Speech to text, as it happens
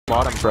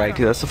bottom brag,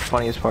 dude. That's the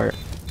funniest part.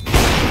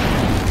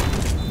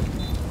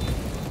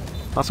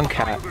 Awesome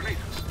cat. Dude,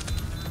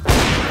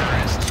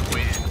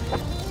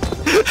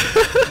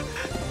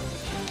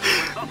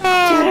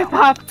 it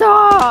popped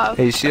off!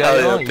 Hey, you see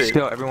that? You see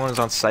how everyone was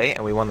on site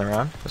and we won the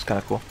round? That's kind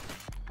of cool.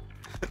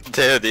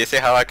 Dude, do you see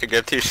how I could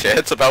give two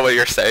shits about what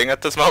you're saying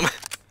at this moment?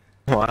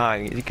 Wow,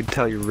 you can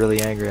tell you're really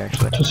angry,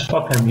 actually. Just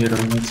fucking mute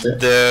him, that's it.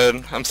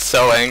 Dude, I'm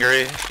so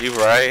angry. You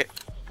right?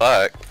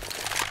 Fuck.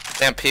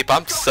 Damn, Peep,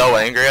 I'm so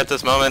angry at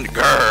this moment.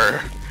 Grr.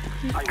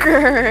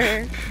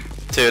 Grr.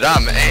 Dude,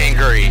 I'm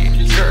angry.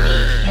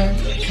 Grr.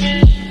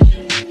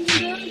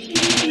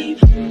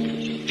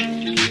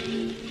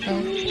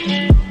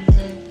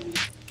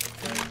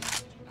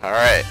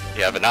 Alright,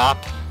 you have an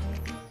op?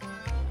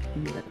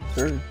 Yes,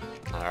 sir.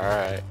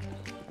 Alright.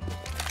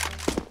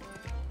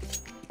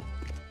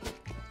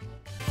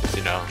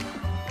 You know,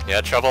 you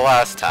had trouble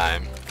last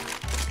time.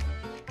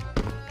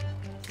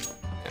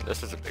 And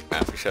this is a big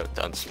map, we should have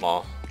done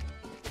small.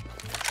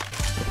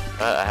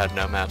 But I had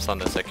no maps on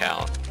this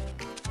account.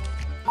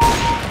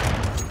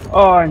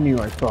 Oh, I knew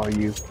I saw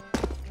you.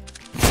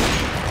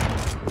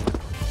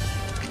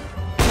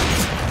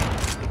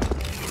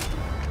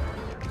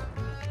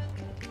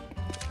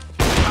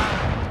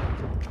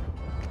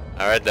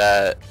 Alright,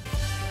 that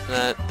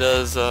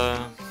does,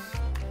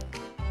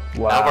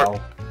 Wow.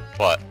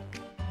 What?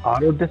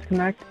 Auto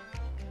disconnect?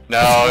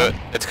 No,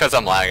 it's cause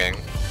I'm lagging.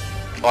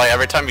 Like,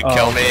 every time you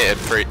kill me,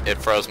 okay. it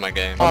froze my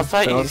game. Oh, I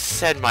thought you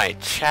said my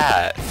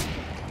chat.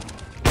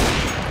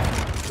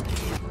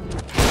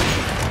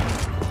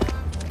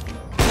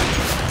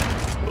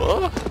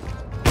 Whoa.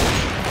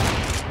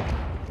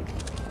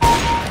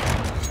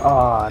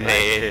 Oh, nice.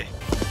 Hey.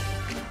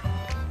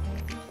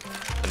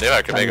 I knew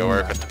I could make it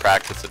work with the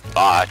practice with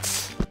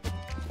bots.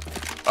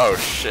 Oh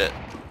shit.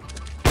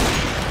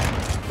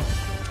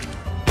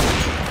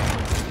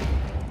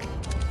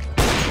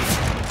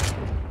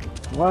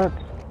 What?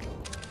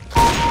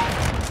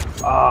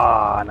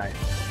 Ah, nice.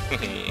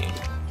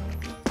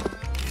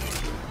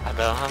 I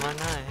don't have my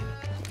knife.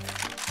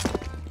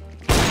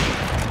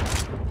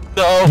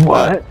 No!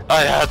 What?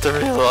 I have to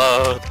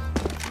reload.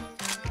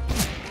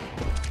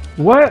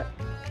 What?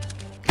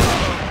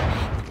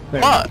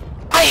 There. What?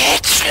 I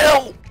hit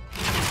you!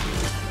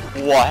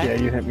 What? Yeah,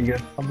 you hit me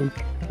good. I'll be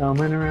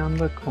coming around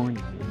the corner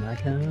and I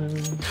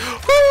can...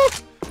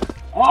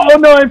 Oh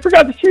no, I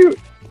forgot to shoot!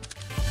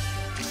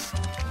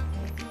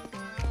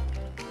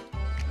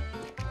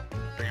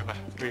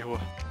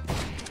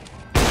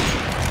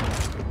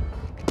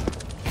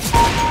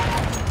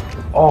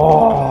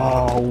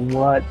 Oh,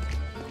 what?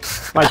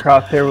 My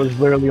crosshair was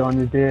literally on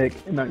your dick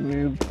and I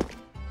moved.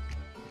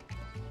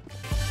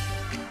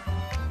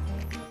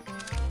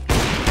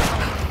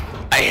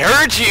 I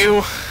heard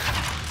you!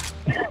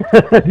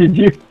 Did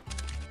you?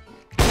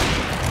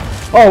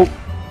 Oh!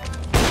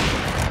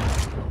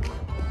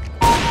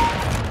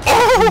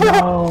 Oh!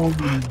 No!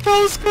 That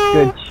was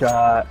good! Good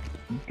shot.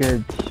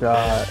 Good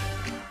shot.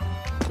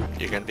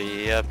 You're gonna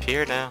be up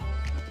here now.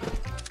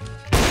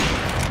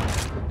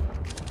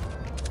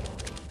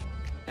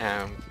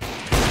 I'm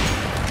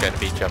gonna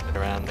be jumping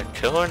around the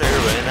corner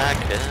when I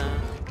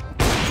come.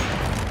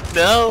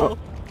 No!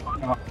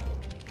 Oh.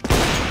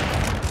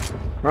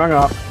 Run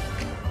up.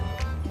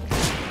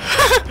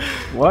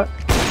 What?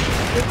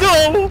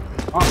 No!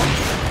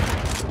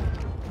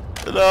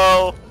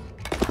 No!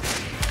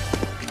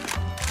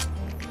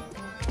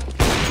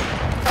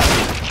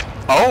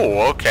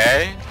 Oh,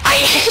 okay. I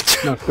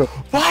hit you! No, go.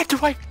 Why do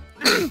I...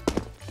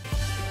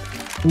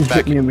 You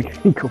hit me in the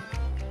ankle.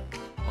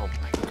 Oh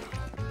my god.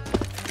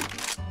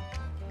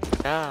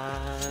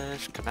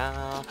 Gosh, come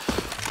out.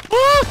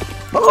 Oh!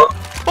 Oh!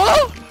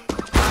 Oh!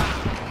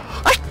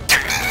 I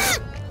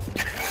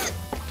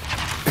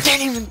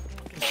didn't even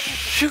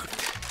shoot.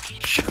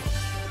 Shoot.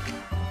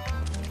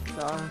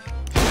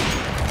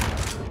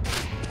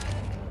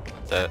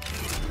 That's it.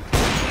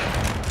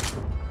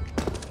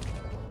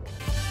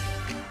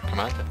 Come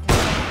on.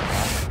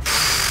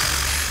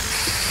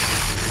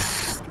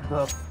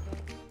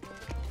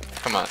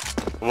 Come on.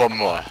 One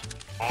more.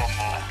 One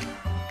more.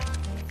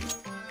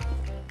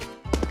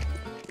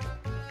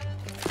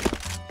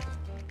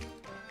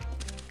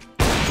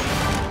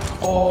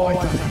 Oh, I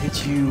thought I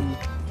hit you.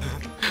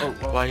 Oh,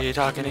 well, Why are you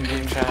talking in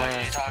game chat?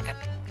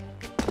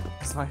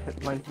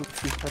 because my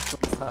Bluetooth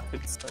headphones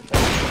happened, so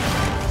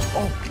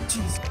oh,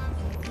 jeez.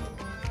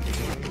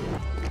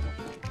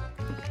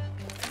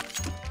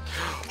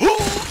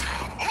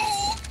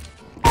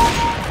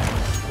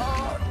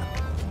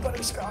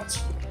 Butterscotch.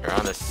 You're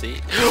on the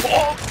seat.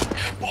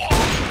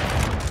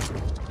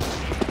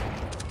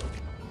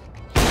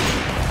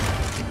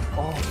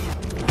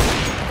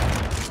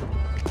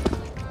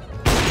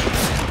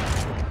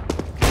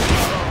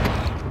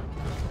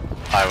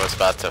 I was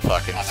about to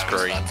fucking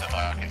scream.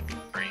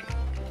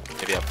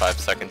 Maybe a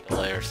 5-second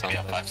delay or something.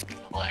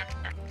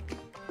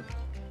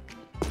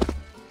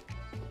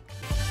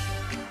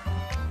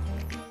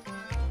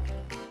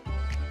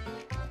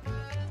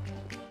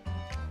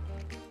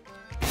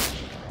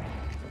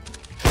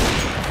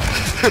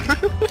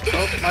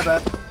 Oh, my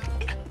bad.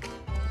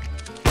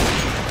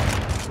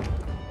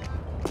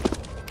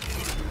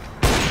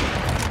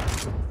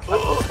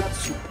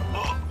 That's shoot.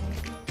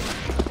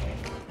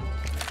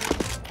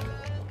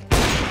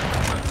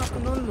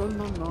 No, no,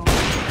 no, no.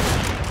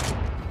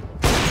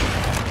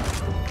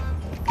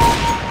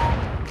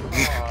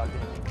 Oh,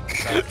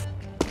 damn.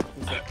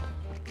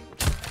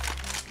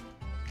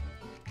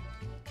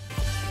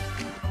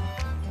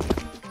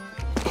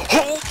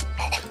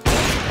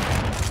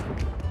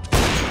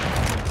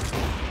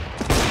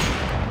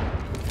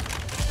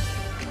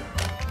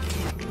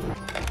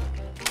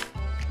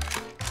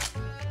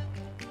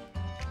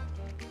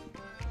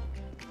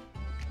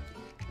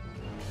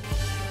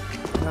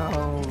 No,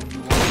 you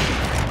won't.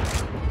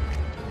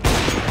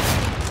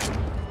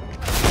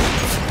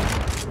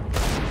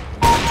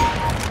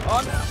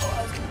 Oh no!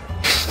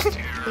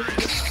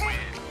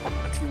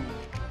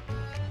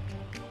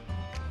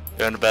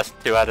 Doing the best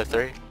 2 out of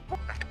 3.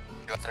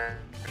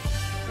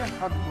 Yeah,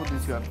 how did we'll do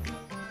 2 out of 3.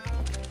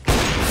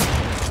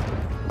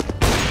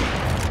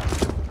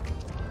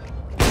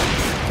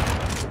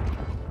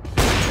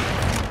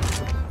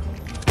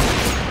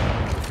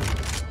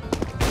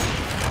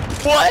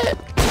 What?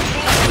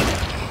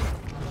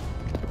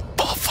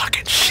 Oh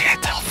fucking shit!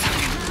 Oh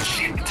fucking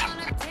shit!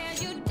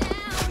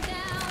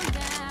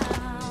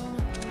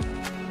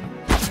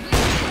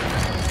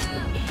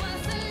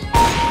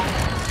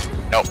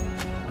 Nope.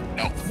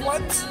 Nope.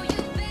 What?